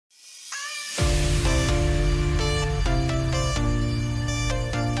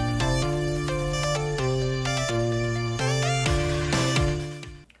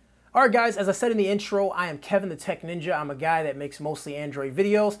Alright guys, as I said in the intro, I am Kevin the Tech Ninja. I'm a guy that makes mostly Android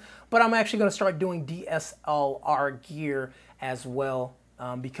videos, but I'm actually going to start doing DSLR gear as well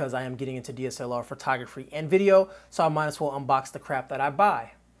because I am getting into DSLR photography and video, so I might as well unbox the crap that I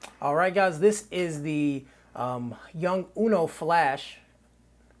buy. Alright guys, this is the Yongnuo Flash.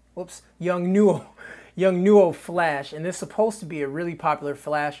 Whoops, Yongnuo Flash, and this is supposed to be a really popular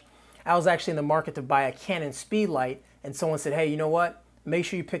flash. I was actually in the market to buy a Canon Speedlight, and someone said, hey, you know what? Make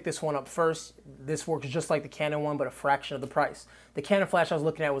sure you pick this one up first. This works just like the Canon one, but a fraction of the price. The Canon flash I was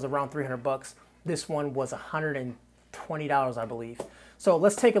looking at was around 300 bucks. This one was $120, I believe. So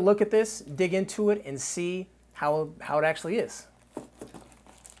let's take a look at this, dig into it, and see how it actually is.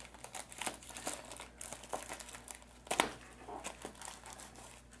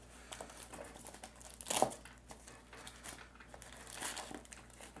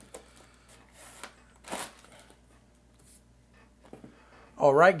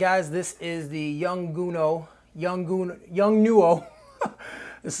 All right, guys, this is the Yongnuo.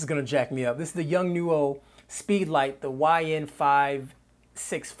 This is gonna jack me up. This is the Yongnuo Speedlight, the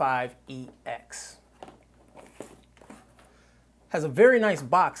YN-565 EX. Has a very nice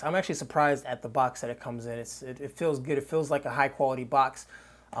box. I'm actually surprised at the box that it comes in. It feels good. It feels like a high quality box.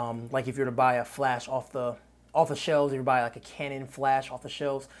 Like if you were to buy a flash off the shelves, you buy like a Canon flash off the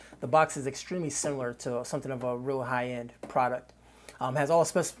shelves. The box is extremely similar to something of a real high-end product. Has all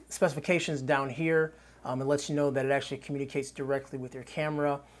specifications down here. It lets you know that it actually communicates directly with your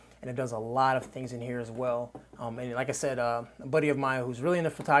camera, and it does a lot of things in here as well. And like I said, a buddy of mine who's really into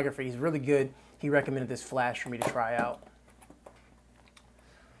photography, he's really good. He recommended this flash for me to try out.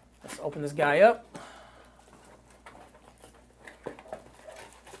 Let's open this guy up.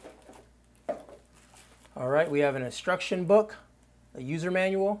 All right, we have an instruction book, a user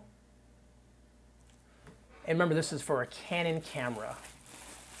manual. And remember, this is for a Canon camera.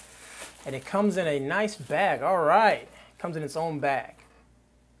 And it comes in a nice bag. All right. It comes in its own bag.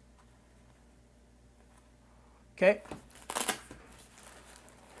 Okay.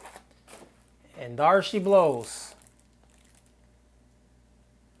 And there she blows.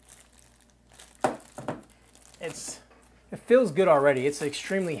 It feels good already. It's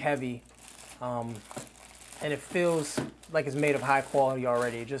extremely heavy. And it feels like it's made of high quality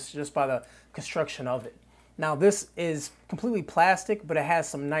already, just by the construction of it. Now this is completely plastic, but it has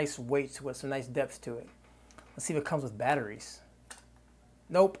some nice weight to it, some nice depth to it. Let's see if it comes with batteries.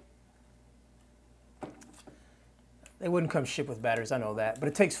 Nope. They wouldn't come shipped with batteries, I know that. But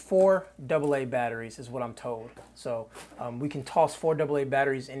it takes 4 AA batteries is what I'm told. So we can toss 4 AA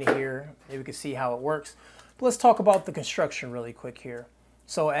batteries in here. Maybe we can see how it works. But let's talk about the construction really quick here.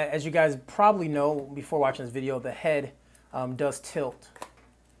 So as you guys probably know before watching this video, the head does tilt.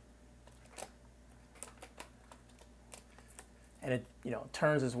 And it,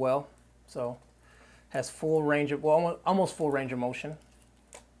 turns as well, so has full range of, well, almost full range of motion.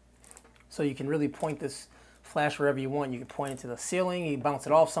 So you can really point this flash wherever you want. You can point it to the ceiling, you bounce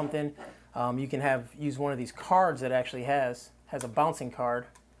it off something. You can use one of these cards that actually has a bouncing card.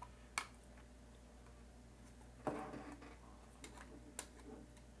 I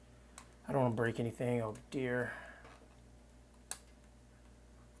don't want to break anything. Oh dear.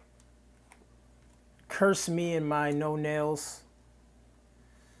 Curse me and my no nails.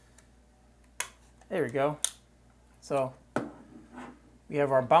 There we go. So we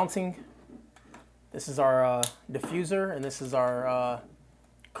have our bouncing. This is our diffuser, and this is our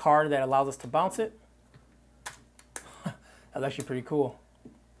card that allows us to bounce it. That's actually pretty cool.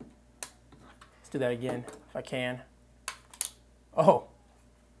 Let's do that again if I can. Oh,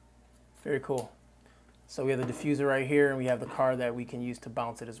 very cool. So we have the diffuser right here, and we have the card that we can use to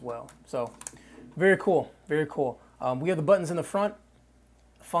bounce it as well. So very cool, very cool. We have the buttons in the front,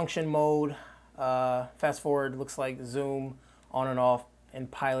 function mode, fast forward, looks like zoom, on and off,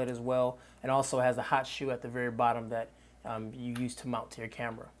 and pilot as well. And also has a Hotshoe at the very bottom that you use to mount to your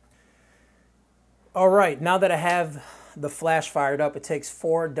camera. All right, now that I have the flash fired up, it takes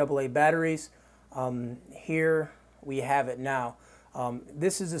 4 AA batteries. Here we have it now.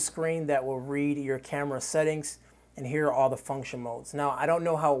 This is a screen that will read your camera settings, and here are all the function modes. Now, I don't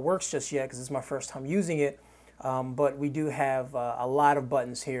know how it works just yet because it's my first time using it, but we do have a lot of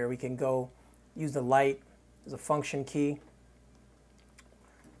buttons here. We can go use the light as a function key.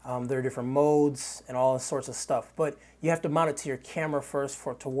 There are different modes and all sorts of stuff, but you have to mount it to your camera first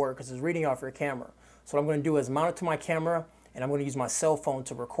for it to work because it's reading off your camera. So what I'm going to do is mount it to my camera, and I'm going to use my cell phone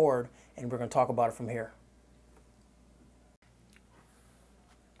to record, and we're going to talk about it from here.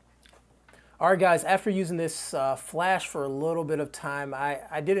 All right, guys, after using this flash for a little bit of time,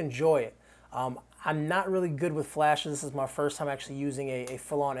 I did enjoy it. I'm not really good with flashes. This is my first time actually using a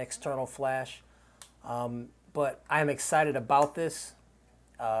full-on external flash, but I am excited about this.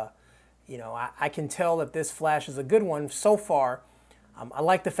 You know, I can tell that this flash is a good one so far. I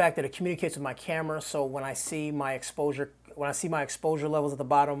like the fact that it communicates with my camera, so when I see my exposure levels at the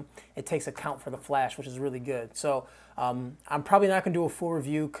bottom, it takes account for the flash, which is really good. So I'm probably not going to do a full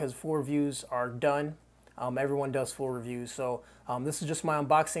review because full reviews are done. Everyone does full reviews. So this is just my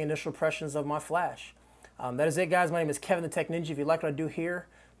unboxing initial impressions of my flash. That is it, guys. My name is Kevin the Tech Ninja. If you like what I do here,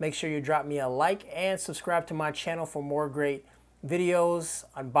 make sure you drop me a like and subscribe to my channel for more great videos,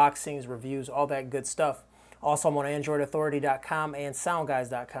 unboxings, reviews, all that good stuff. Also, I'm on AndroidAuthority.com and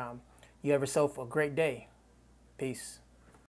SoundGuys.com. You have yourself a great day. Peace.